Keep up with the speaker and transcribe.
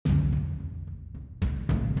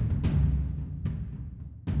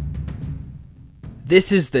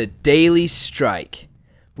This is the Daily Strike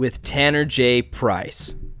with Tanner J.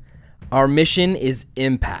 Price. Our mission is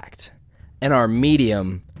impact, and our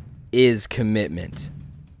medium is commitment.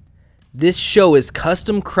 This show is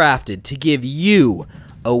custom crafted to give you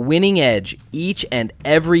a winning edge each and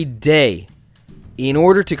every day in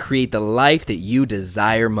order to create the life that you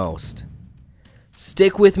desire most.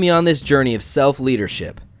 Stick with me on this journey of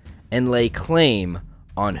self-leadership and lay claim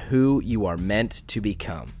on who you are meant to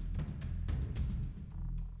become.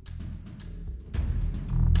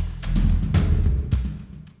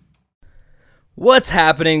 What's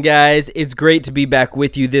happening, guys? It's great to be back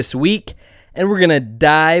with you this week, and we're going to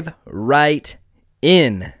dive right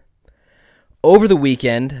in. Over the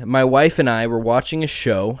weekend, my wife and I were watching a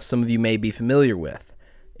show some of you may be familiar with.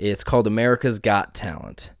 It's called America's Got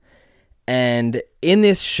Talent. And in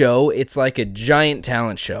this show, it's like a giant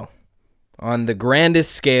talent show on the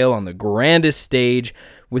grandest scale, on the grandest stage,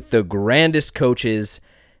 with the grandest coaches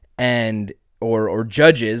and or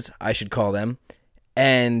judges, I should call them.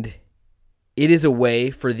 And it is a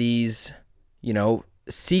way for these,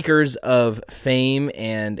 seekers of fame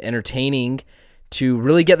and entertaining to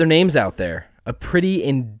really get their names out there. A pretty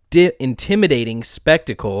intimidating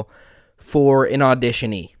spectacle for an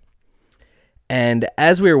auditionee. And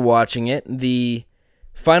as we were watching it, the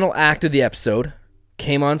final act of the episode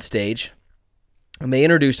came on stage, and they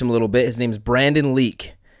introduced him a little bit. His name's Brandon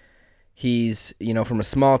Leak. He's, from a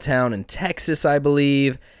small town in Texas, I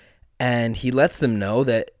believe. And he lets them know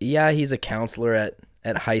that, he's a counselor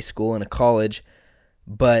at high school and a college,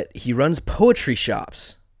 but he runs poetry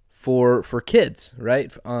shops for kids,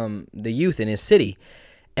 right? The youth in his city.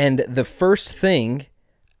 And the first thing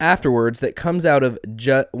afterwards that comes out of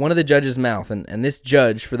one of the judges' mouth, and this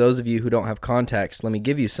judge, for those of you who don't have context, let me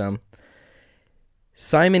give you some.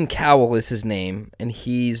 Simon Cowell is his name, and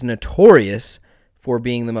he's notorious for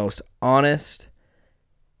being the most honest,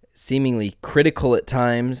 seemingly critical at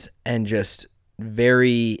times, and just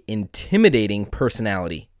very intimidating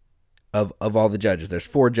personality of all the judges. There's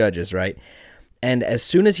 4 judges, right? And as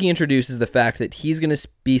soon as he introduces the fact that he's going to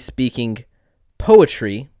be speaking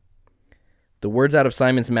poetry, the words out of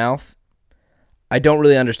Simon's mouth, I don't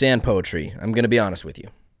really understand poetry. I'm going to be honest with you.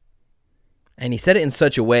 And he said it in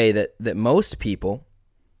such a way that most people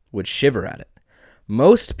would shiver at it.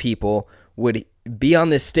 Most people would be on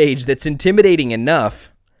this stage that's intimidating enough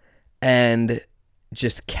and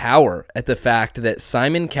just cower at the fact that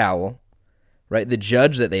Simon Cowell, right, the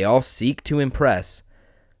judge that they all seek to impress,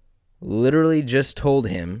 literally just told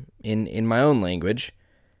him in my own language,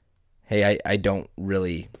 hey, I don't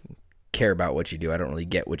really care about what you do. I don't really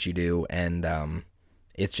get what you do, and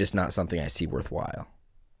it's just not something I see worthwhile.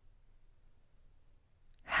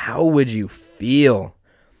 How would you feel?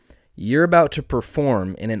 You're about to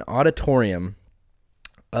perform in an auditorium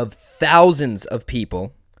of thousands of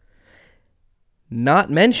people, not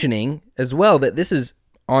mentioning as well that this is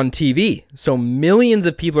on TV. So millions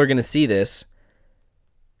of people are going to see this.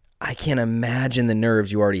 I can't imagine the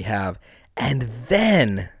nerves you already have. And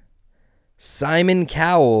then Simon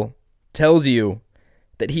Cowell tells you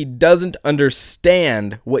that he doesn't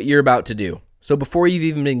understand what you're about to do. So before you've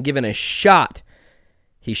even been given a shot,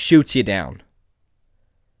 he shoots you down.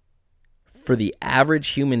 For the average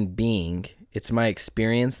human being, it's my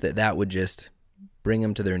experience that would just bring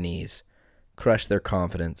them to their knees, crush their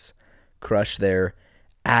confidence, crush their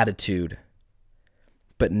attitude.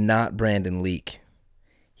 But not Brandon Leak.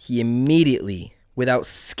 He immediately, without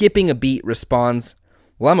skipping a beat, responds,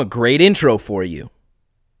 "Well, I'm a great intro for you."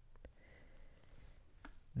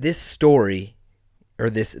 This story, or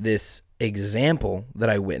this example that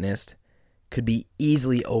I witnessed, could be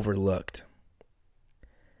easily overlooked.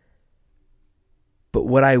 But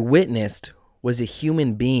what I witnessed was a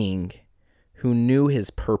human being who knew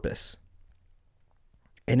his purpose.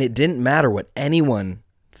 And it didn't matter what anyone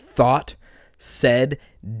thought, said,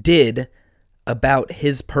 did about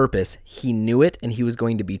his purpose. He knew it, and he was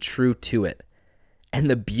going to be true to it. And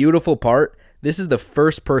the beautiful part, this is the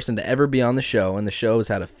first person to ever be on the show, and the show has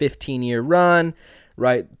had a 15-year run,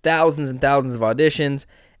 right? Thousands and thousands of auditions,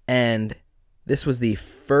 and this was the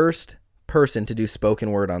first person to do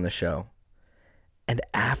spoken word on the show. And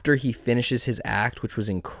after he finishes his act, which was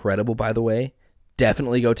incredible, by the way,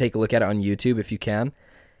 definitely go take a look at it on YouTube if you can.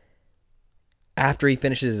 After he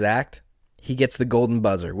finishes his act, he gets the golden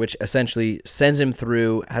buzzer, which essentially sends him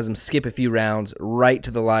through, has him skip a few rounds right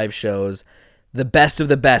to the live shows. The best of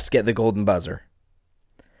the best get the golden buzzer.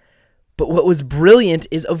 But what was brilliant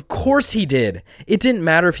is, of course he did. It didn't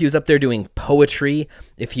matter if he was up there doing poetry,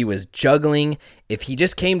 if he was juggling, if he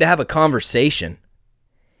just came to have a conversation.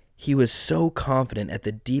 He was so confident at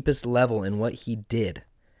the deepest level in what he did.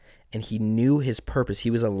 and he knew his purpose.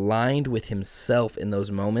 He was aligned with himself in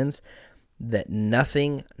those moments that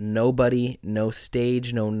nothing, nobody, no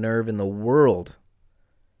stage, no nerve in the world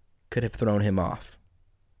could have thrown him off.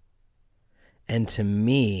 And to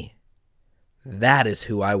me, that is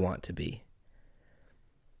who I want to be.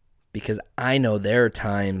 Because I know there are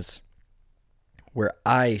times where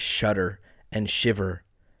I shudder and shiver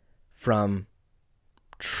from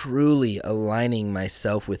truly aligning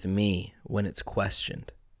myself with me when it's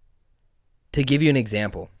questioned. To give you an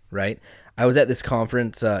example, right? I was at this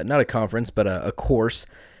conference, not a conference, but a course,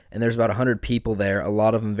 and there's about 100 people there, a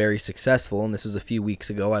lot of them very successful, and this was a few weeks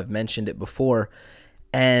ago. I've mentioned it before,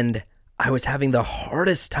 and I was having the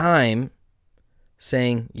hardest time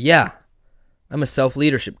saying, yeah, I'm a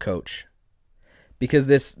self-leadership coach. Because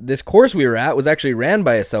this course we were at was actually ran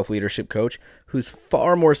by a self-leadership coach who's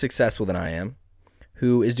far more successful than I am,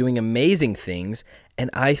 who is doing amazing things, and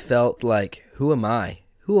I felt like, who am I?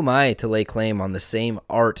 Who am I to lay claim on the same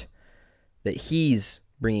art that he's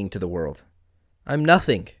bringing to the world? I'm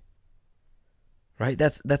nothing, right?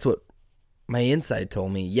 That's what my inside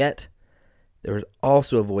told me. Yet, there was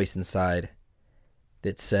also a voice inside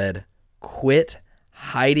that said, quit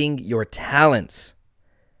hiding your talents.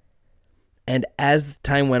 And as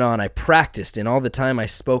time went on, I practiced, and all the time I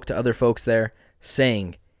spoke to other folks there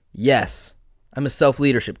saying, yes, I'm a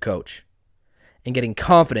self-leadership coach, and getting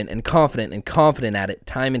confident and confident and confident at it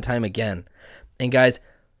time and time again. And guys,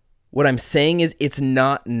 what I'm saying is it's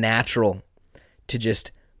not natural to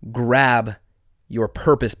just grab your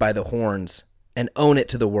purpose by the horns and own it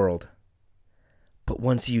to the world. But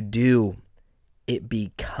once you do, it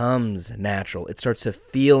becomes natural. It starts to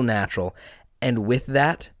feel natural. And with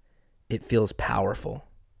that, it feels powerful.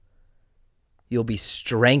 You'll be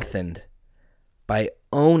strengthened by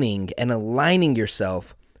owning and aligning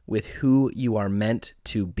yourself with who you are meant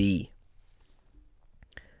to be.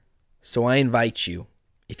 So I invite you,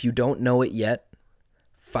 if you don't know it yet,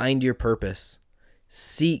 find your purpose.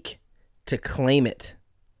 Seek to claim it.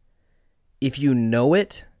 If you know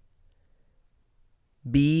it,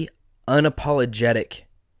 be unapologetic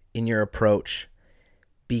in your approach.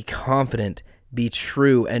 Be confident, be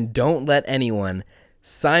true, and don't let anyone,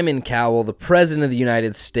 Simon Cowell, the President of the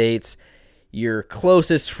United States, your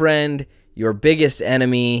closest friend, your biggest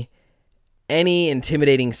enemy, any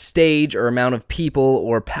intimidating stage or amount of people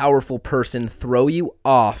or powerful person throw you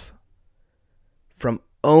off from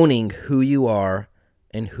owning who you are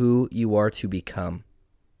and who you are to become.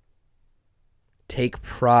 Take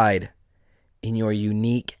pride in your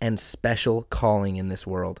unique and special calling in this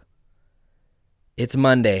world. It's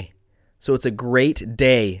Monday, so it's a great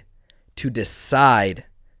day to decide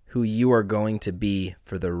who you are going to be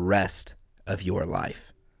for the rest of your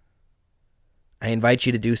life. I invite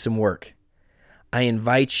you to do some work. I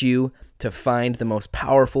invite you to find the most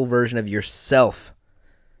powerful version of yourself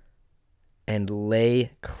and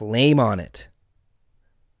lay claim on it.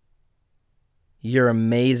 You're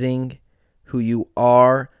amazing who you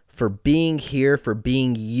are, for being here, for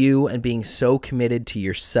being you, and being so committed to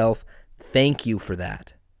yourself. Thank you for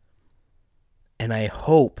that. And I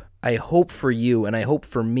hope for you and I hope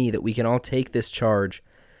for me that we can all take this charge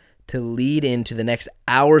to lead into the next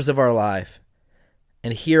hours of our life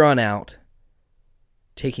and here on out,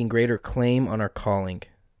 taking greater claim on our calling.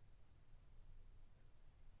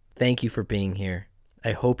 Thank you for being here.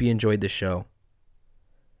 I hope you enjoyed the show.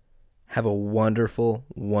 Have a wonderful,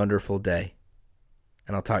 wonderful day.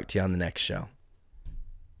 And I'll talk to you on the next show.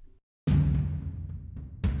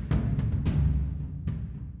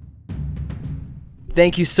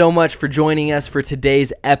 Thank you so much for joining us for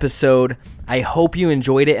today's episode. I hope you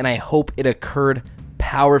enjoyed it, and I hope it occurred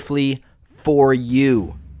powerfully for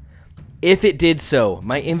you. If it did so,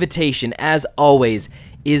 my invitation, as always,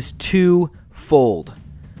 is twofold.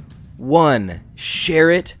 One, share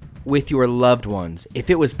it with your loved ones. If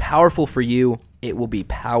it was powerful for you, it will be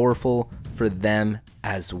powerful for them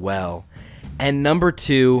as well. And number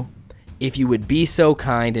two, if you would be so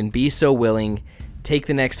kind and be so willing, take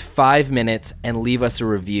the next 5 minutes and leave us a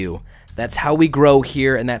review. That's how we grow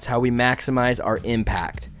here, and that's how we maximize our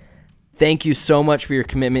impact. Thank you so much for your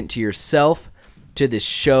commitment to yourself, to this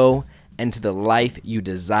show, and to the life you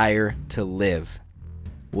desire to live.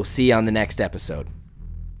 We'll see you on the next episode.